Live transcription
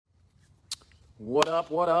What up,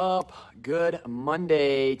 what up? Good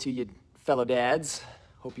Monday to you fellow dads.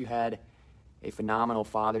 Hope you had a phenomenal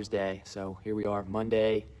Father's Day. So here we are,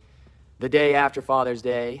 Monday, the day after Father's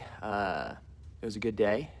Day. It was a good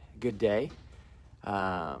day,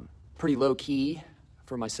 pretty low key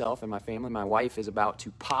for myself and my family. My wife is about to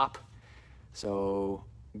pop. So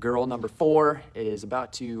girl number 4 is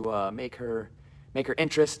about to make her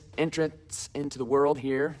entrance into the world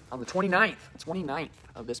here on the 29th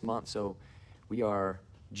of this month. So we are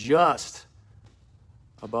just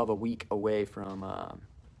above a week away from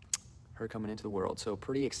her coming into the world. So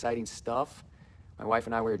pretty exciting stuff. My wife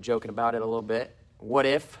and I were joking about it a little bit. What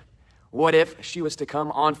if she was to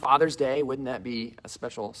come on Father's Day? Wouldn't that be a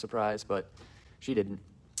special surprise? But she didn't.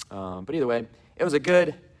 But either way, it was a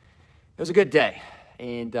good day.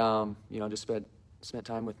 And just spent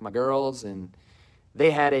time with my girls, and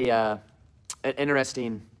they had an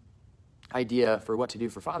interesting idea for what to do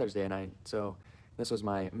for Father's Day. And so this was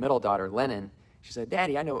my middle daughter, Lennon. She said,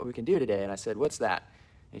 "Daddy, I know what we can do today." And I said, "What's that?"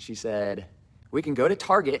 And she said, we can go to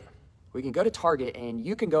Target, and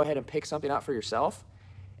you can go ahead and pick something out for yourself.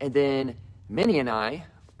 And then Minnie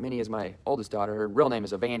is my oldest daughter. Her real name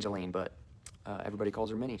is Evangeline, but everybody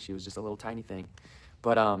calls her Minnie. She was just a little tiny thing.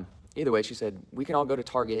 But either way, she said, we can all go to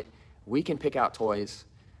Target. We can pick out toys.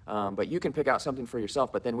 But you can pick out something for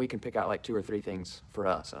yourself, but then we can pick out like 2 or 3 things for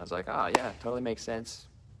us. And I was like, yeah, totally makes sense.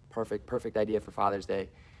 Perfect idea for Father's Day.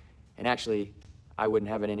 And actually, I wouldn't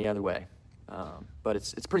have it any other way. But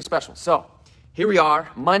it's pretty special. So here we are,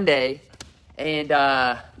 Monday. And,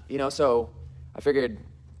 so I figured,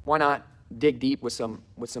 why not dig deep with some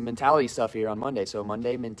mentality stuff here on Monday? So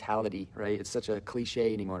Monday mentality, right? It's such a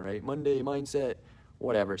cliche anymore, right? Monday mindset,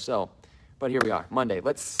 whatever. So, but here we are, Monday.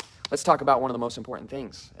 Let's talk about one of the most important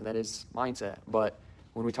things, and that is mindset. But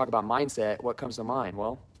when we talk about mindset, what comes to mind?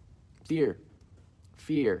 Well, fear.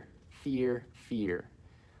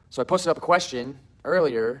 So I posted up a question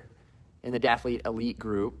earlier in the Dathlete Elite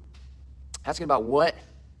group asking about, what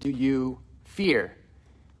do you fear?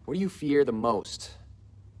 What do you fear the most?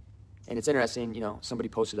 And it's interesting, somebody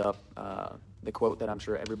posted up the quote that I'm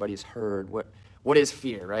sure everybody's heard. What is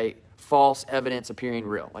fear, right? False evidence appearing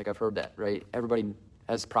real. Like, I've heard that, right? Everybody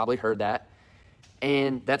has probably heard that.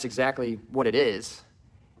 And that's exactly what it is.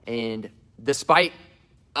 And despite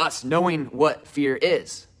us knowing what fear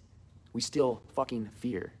is, we still fucking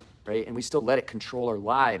fear, right? And we still let it control our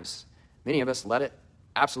lives. Many of us let it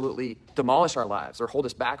absolutely demolish our lives or hold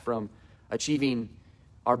us back from achieving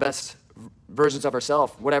our best versions of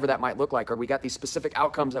ourselves, whatever that might look like. Or we got these specific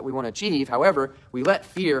outcomes that we want to achieve. However, we let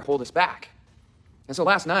fear hold us back. And so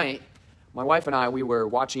last night, my wife and I, we were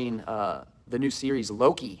watching the new series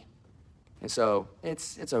Loki. And so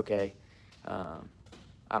it's okay. I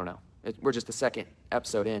don't know. We're just the 2nd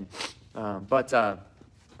episode in. But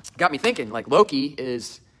got me thinking, like, Loki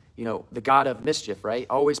is, the god of mischief, right?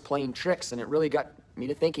 Always playing tricks. And it really got me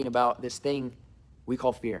to thinking about this thing we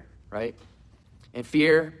call fear, right? And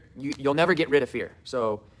fear, you'll never get rid of fear.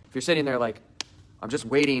 So if you're sitting there like, I'm just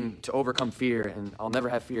waiting to overcome fear and I'll never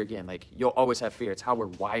have fear again, like, you'll always have fear. It's how we're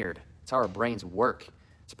wired. It's how our brains work.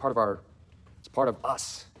 It's part of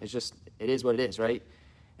us. It is what it is, right?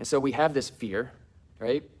 And so we have this fear,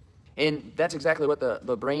 right? And that's exactly what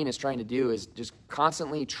the brain is trying to do, is just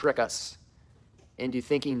constantly trick us into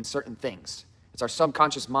thinking certain things. It's our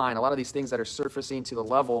subconscious mind. A lot of these things that are surfacing to the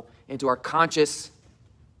level into our conscious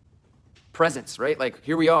presence, right? Like,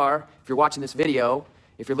 here we are. If you're watching this video,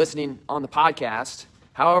 if you're listening on the podcast,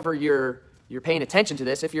 however you're paying attention to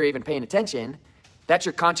this, if you're even paying attention, that's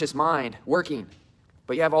your conscious mind working.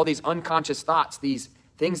 But you have all these unconscious thoughts, these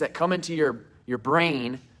things that come into your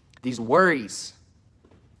brain, these worries,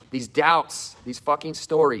 these doubts, these fucking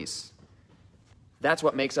stories. That's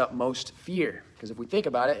what makes up most fear. Because if we think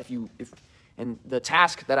about it, and the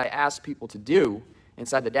task that I asked people to do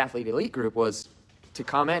inside the Dathlete Elite group was to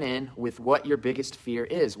comment in with what your biggest fear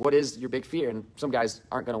is. What is your big fear? And some guys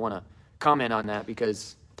aren't going to want to comment on that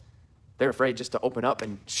because they're afraid just to open up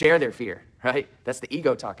and share their fear, right? That's the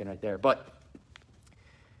ego talking right there. But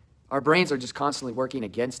our brains are just constantly working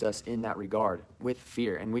against us in that regard with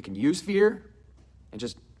fear. And we can use fear and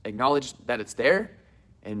just acknowledge that it's there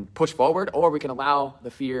and push forward, or we can allow the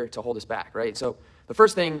fear to hold us back, right? So the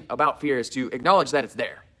first thing about fear is to acknowledge that it's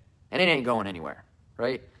there and it ain't going anywhere,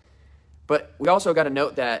 right? But we also got to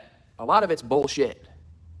note that a lot of it's bullshit,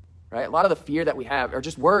 right? A lot of the fear that we have are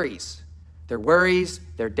just worries. They're worries,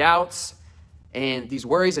 they're doubts, and these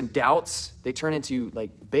worries and doubts, they turn into like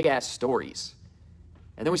big-ass stories.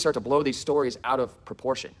 And then we start to blow these stories out of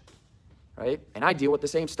proportion, right? And I deal with the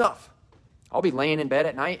same stuff. I'll be laying in bed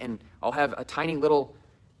at night and I'll have a tiny little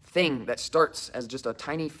thing that starts as just a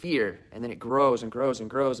tiny fear, and then it grows and grows and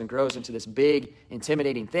grows and grows into this big,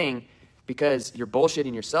 intimidating thing because you're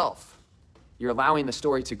bullshitting yourself. You're allowing the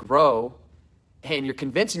story to grow, and you're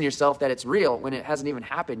convincing yourself that it's real when it hasn't even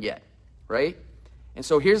happened yet, right? And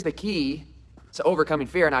so here's the key to overcoming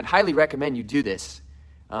fear, and I'd highly recommend you do this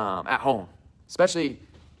at home, especially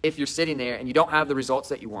if you're sitting there and you don't have the results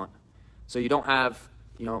that you want. So you don't have,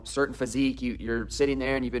 certain physique. You're sitting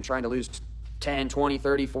there and you've been trying to lose 10, 20,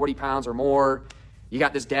 30, 40 pounds or more. You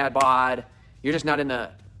got this dad bod. You're just not in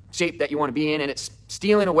the shape that you want to be in, and it's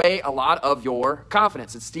stealing away a lot of your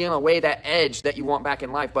confidence. It's stealing away that edge that you want back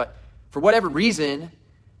in life. But for whatever reason,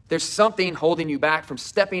 there's something holding you back from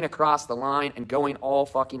stepping across the line and going all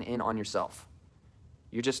fucking in on yourself.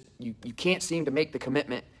 You can't seem to make the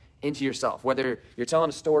commitment into yourself. Whether you're telling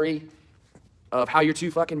a story of how you're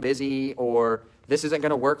too fucking busy, or this isn't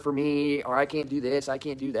going to work for me, or I can't do this, I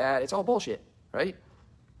can't do that. It's all bullshit, right?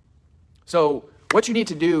 So what you need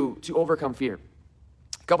to do to overcome fear,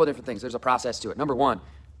 a couple of different things. There's a process to it. Number one,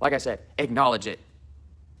 like I said, acknowledge it.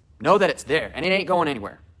 Know that it's there, and it ain't going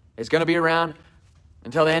anywhere. It's going to be around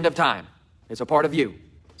until the end of time. It's a part of you.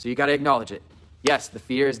 So you got to acknowledge it. Yes, the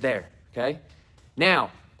fear is there, okay?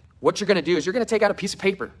 Now, what you're going to do is you're going to take out a piece of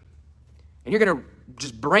paper, and you're going to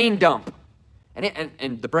just brain dump.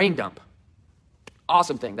 And the brain dump,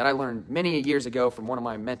 awesome thing that I learned many years ago from one of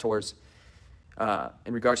my mentors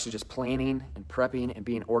in regards to just planning and prepping and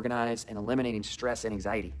being organized and eliminating stress and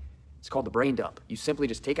anxiety. It's called the brain dump. You simply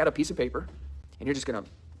just take out a piece of paper, and you're just going to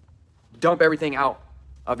dump everything out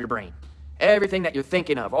of your brain. Everything that you're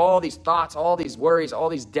thinking of, all these thoughts, all these worries, all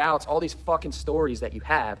these doubts, all these fucking stories that you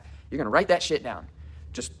have, you're going to write that shit down.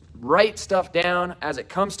 Just write stuff down as it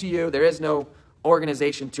comes to you. There is no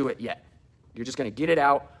organization to it yet. You're just going to get it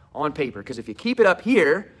out on paper, because if you keep it up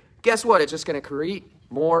here, guess what? It's just going to create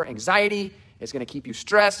more anxiety. It's going to keep you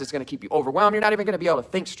stressed. It's going to keep you overwhelmed. You're not even going to be able to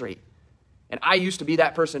think straight. And I used to be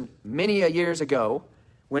that person many years ago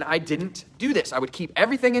when I didn't do this. I would keep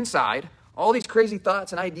everything inside, all these crazy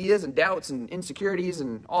thoughts and ideas and doubts and insecurities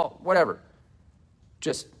and all whatever.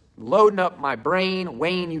 Just loading up my brain,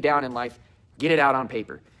 weighing you down in life. Get it out on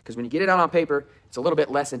paper. Because when you get it out on paper, it's a little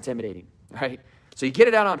bit less intimidating, right? So you get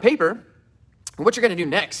it out on paper, and what you're going to do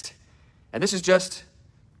next, and this is just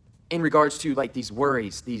in regards to like these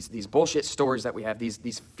worries, these bullshit stories that we have,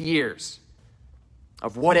 these fears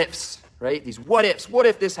of what ifs, right? These what ifs. What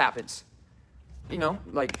if this happens?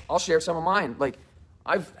 Like I'll share some of mine. Like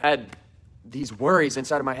I've had these worries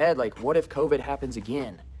inside of my head, like what if COVID happens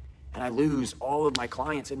again and I lose all of my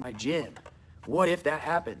clients in my gym? What if that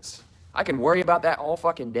happens? I can worry about that all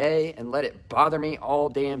fucking day and let it bother me all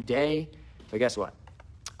damn day. But guess what?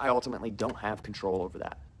 I ultimately don't have control over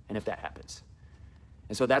that. And if that happens.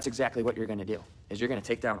 And so that's exactly what you're going to do, is you're going to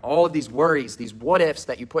take down all of these worries, these what ifs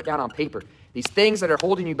that you put down on paper, these things that are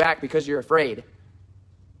holding you back because you're afraid.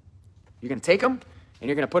 You're going to take them and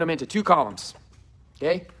you're going to put them into two columns.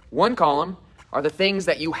 Okay? One column are the things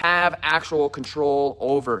that you have actual control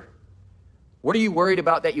over. What are you worried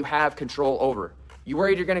about that you have control over? You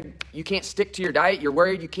worried you can't stick to your diet? You're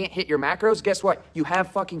worried you can't hit your macros? Guess what? You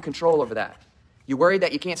have fucking control over that. You worried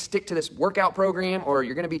that you can't stick to this workout program, or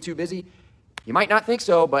you're going to be too busy? You might not think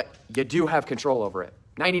so, but you do have control over it.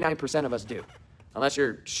 99% of us do. Unless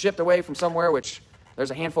you're shipped away from somewhere, which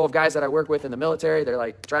there's a handful of guys that I work with in the military. They're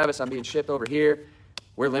like, Travis, I'm being shipped over here.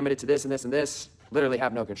 We're limited to this and this and this. Literally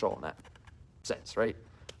have no control in that sense, right?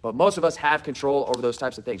 But most of us have control over those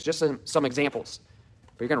types of things. Just some examples.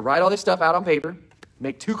 But you're going to write all this stuff out on paper,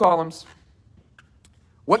 make two columns.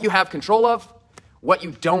 What you have control of, what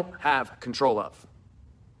you don't have control of.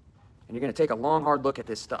 And you're going to take a long, hard look at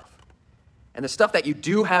this stuff. And the stuff that you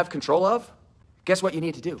do have control of, guess what you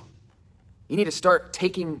need to do? You need to start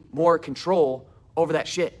taking more control over that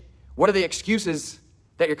shit. What are the excuses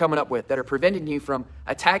that you're coming up with that are preventing you from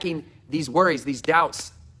attacking these worries, these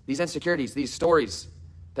doubts, these insecurities, these stories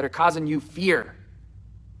that are causing you fear?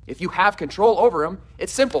 If you have control over them,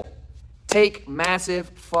 it's simple. Take massive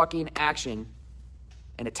fucking action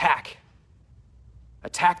and attack.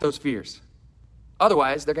 Attack those fears.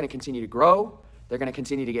 Otherwise, they're going to continue to grow. They're going to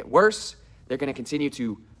continue to get worse. They're going to continue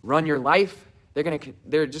to run your life.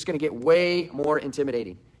 They're just going to get way more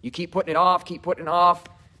intimidating. You keep putting it off,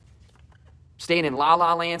 staying in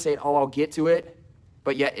la-la land, saying, oh, I'll get to it.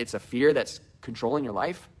 But yet it's a fear that's controlling your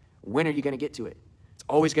life. When are you going to get to it? It's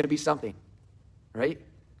always going to be something, right?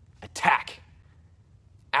 Attack.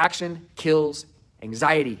 Action kills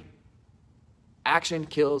anxiety. Action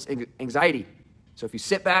kills anxiety. So if you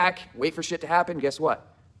sit back, wait for shit to happen, guess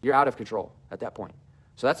what? You're out of control at that point.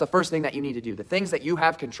 So that's the first thing that you need to do. The things that you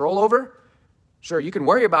have control over, Sure, you can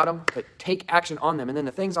worry about them, but take action on them. And then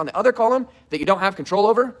the things on the other column that you don't have control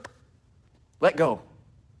over, let go.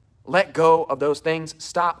 Let go of those things.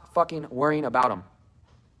 Stop fucking worrying about them.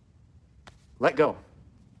 Let go.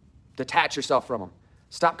 Detach yourself from them.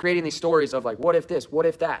 Stop creating these stories of like, what if this, what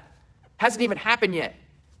if that? Hasn't even happened yet.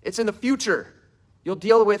 It's in the future. You'll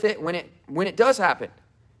deal with it when it does happen.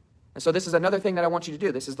 And so this is another thing that I want you to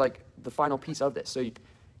do. This is like the final piece of this. So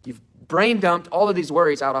you've brain dumped all of these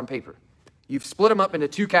worries out on paper. You've split them up into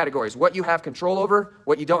two categories: what you have control over,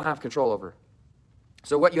 what you don't have control over.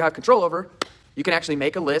 So what you have control over, you can actually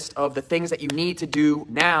make a list of the things that you need to do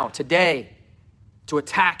now, today, to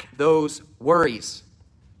attack those worries,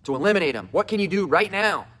 to eliminate them. What can you do right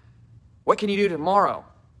now? What can you do tomorrow?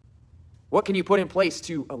 What can you put in place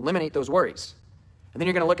to eliminate those worries? And then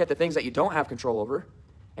you're going to look at the things that you don't have control over,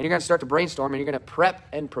 and you're going to start to brainstorm, and you're going to prep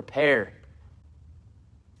and prepare,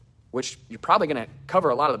 which you're probably going to cover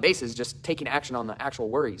a lot of the bases just taking action on the actual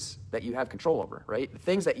worries that you have control over, right? The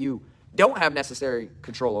things that you don't have necessary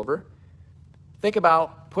control over, think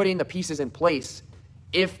about putting the pieces in place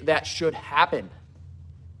if that should happen.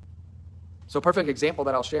 So a perfect example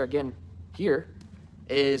that I'll share again here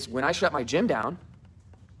is when I shut my gym down,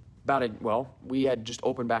 we had just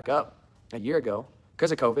opened back up a year ago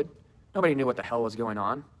because of COVID. Nobody knew what the hell was going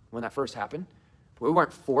on when that first happened. We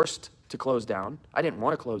weren't forced to close down. I didn't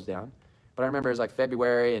want to close down. But I remember it was like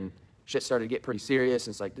February and shit started to get pretty serious.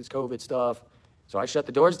 It's like this COVID stuff. So I shut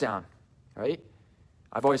the doors down, right?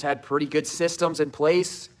 I've always had pretty good systems in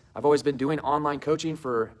place. I've always been doing online coaching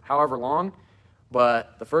for however long.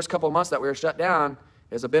 But the first couple of months that we were shut down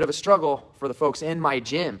is a bit of a struggle for the folks in my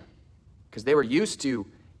gym because they were used to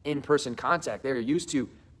in-person contact. They were used to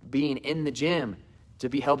being in the gym to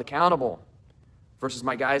be held accountable versus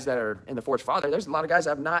my guys that are in the Forge Father. There's a lot of guys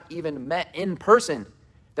I've not even met in person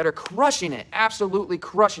that are crushing it, absolutely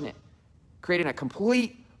crushing it, creating a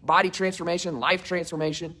complete body transformation, life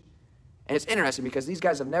transformation. And it's interesting because these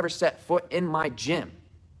guys have never set foot in my gym.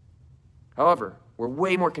 However, we're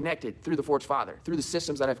way more connected through the Forge Father, through the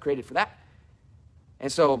systems that I've created for that.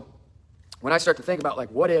 And so when I start to think about like,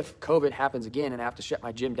 what if COVID happens again and I have to shut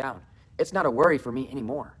my gym down? It's not a worry for me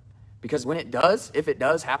anymore. Because when it does, if it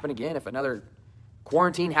does happen again, if another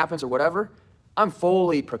quarantine happens or whatever, I'm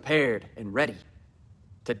fully prepared and ready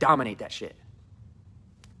to dominate that shit.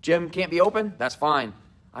 Gym can't be open? That's fine.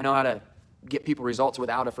 I know how to get people results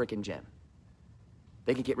without a freaking gym.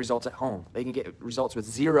 They can get results at home. They can get results with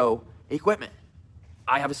zero equipment.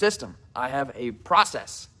 I have a system. I have a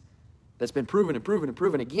process that's been proven and proven and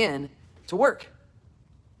proven again to work.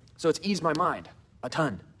 So it's eased my mind a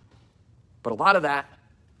ton. But a lot of that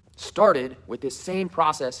started with this same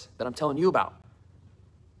process that I'm telling you about.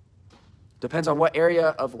 Depends on what area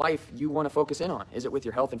of life you want to focus in on. Is it with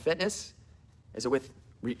your health and fitness? Is it with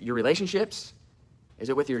your relationships? Is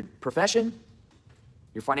it with your profession?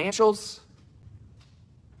 Your financials?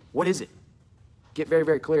 What is it? Get very,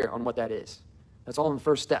 very clear on what that is. That's all in the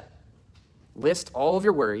first step. List all of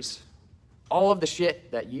your worries, all of the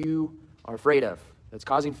shit that you are afraid of that's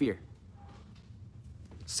causing fear.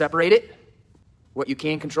 Separate it, what you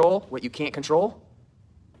can control, what you can't control,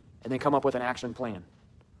 and then come up with an action plan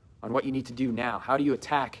on what you need to do now. How do you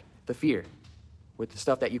attack the fear with the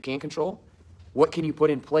stuff that you can control? What can you put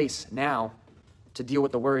in place now to deal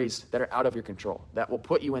with the worries that are out of your control that will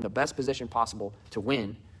put you in the best position possible to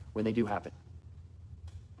win when they do happen?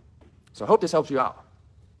 So I hope this helps you out.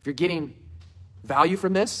 If you're getting value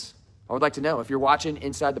from this, I would like to know. If you're watching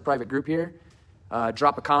inside the private group here,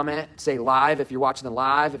 drop a comment, say live if you're watching the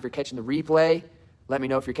live. If you're catching the replay, let me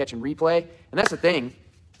know if you're catching replay. And that's the thing.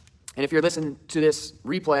 And if you're listening to this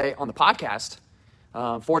replay on the podcast,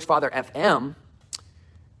 Forge Father FM,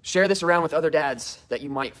 share this around with other dads that you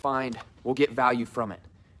might find will get value from it.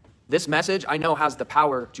 This message, I know, has the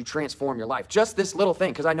power to transform your life. Just this little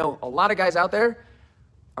thing, because I know a lot of guys out there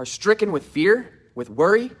are stricken with fear, with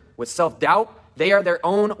worry, with self-doubt. They are their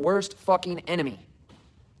own worst fucking enemy.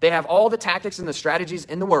 They have all the tactics and the strategies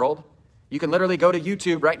in the world. You can literally go to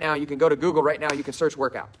YouTube right now. You can go to Google right now. You can search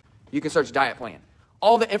workout. You can search diet plan.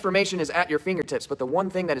 All the information is at your fingertips, but the one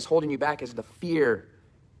thing that is holding you back is the fear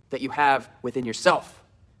that you have within yourself.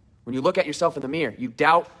 When you look at yourself in the mirror, you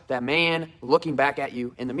doubt that man looking back at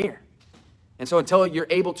you in the mirror. And so until you're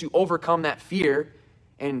able to overcome that fear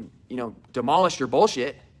and, demolish your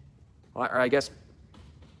bullshit, or I guess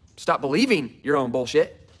stop believing your own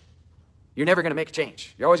bullshit, you're never going to make a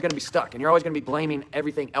change. You're always going to be stuck, and you're always going to be blaming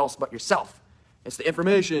everything else but yourself. It's the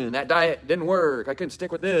information. That diet didn't work. I couldn't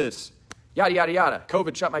stick with this. Yada, yada, yada.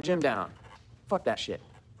 COVID shut my gym down. Fuck that shit.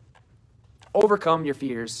 Overcome your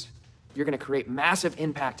fears. You're going to create massive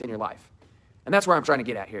impact in your life. And that's where I'm trying to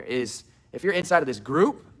get at here is if you're inside of this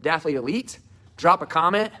group, Dathlete Elite, drop a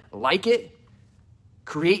comment, like it,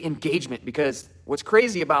 create engagement, because what's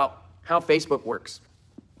crazy about how Facebook works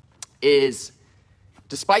is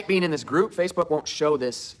despite being in this group, Facebook won't show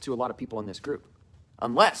this to a lot of people in this group.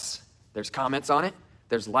 Unless there's comments on it,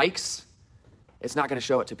 there's likes, it's not going to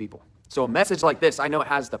show it to people. So a message like this, I know it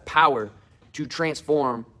has the power to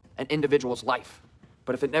transform an individual's life.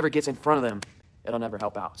 But if it never gets in front of them, it'll never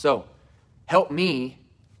help out. So help me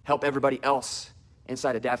help everybody else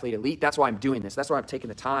inside of Dathlete Elite. That's why I'm doing this. That's why I'm taking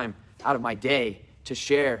the time out of my day to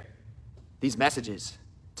share these messages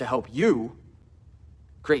to help you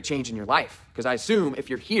create change in your life. Because I assume if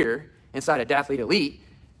you're here inside of Dathlete Elite,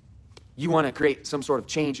 you want to create some sort of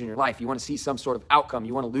change in your life. You want to see some sort of outcome.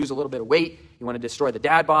 You want to lose a little bit of weight. You want to destroy the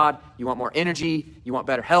dad bod. You want more energy. You want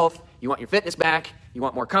better health. You want your fitness back. You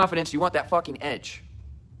want more confidence. You want that fucking edge.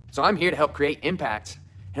 So I'm here to help create impact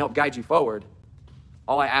and help guide you forward.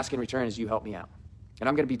 All I ask in return is you help me out. And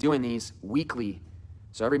I'm going to be doing these weekly.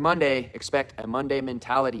 So every Monday, expect a Monday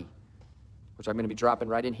mentality, which I'm going to be dropping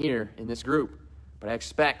right in here in this group. But I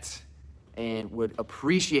expect and would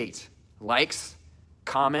appreciate likes,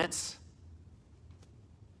 comments,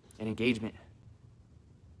 and engagement.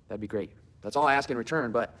 That'd be great. That's all I ask in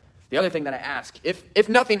return. But the other thing that I ask, if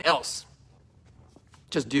nothing else,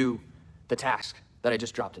 just do the task that I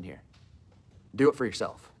just dropped in here. Do it for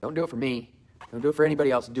yourself. Don't do it for me. Don't do it for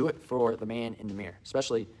anybody else. Do it for the man in the mirror,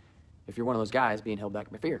 especially if you're one of those guys being held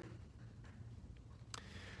back by fear.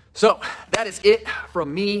 So that is it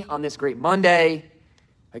from me on this great Monday.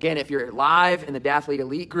 Again, if you're live in the Dathlete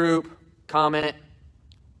Elite group, comment.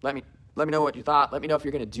 Let me know what you thought. Let me know if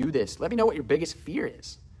you're going to do this. Let me know what your biggest fear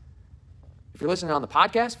is. If you're listening on the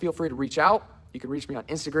podcast, feel free to reach out. You can reach me on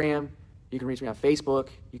Instagram. You can reach me on Facebook.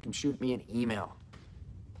 You can shoot me an email.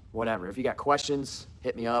 Whatever. If you got questions,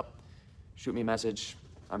 hit me up. Shoot me a message.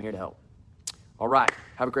 I'm here to help. All right.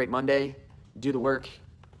 Have a great Monday. Do the work.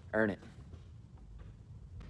 Earn it.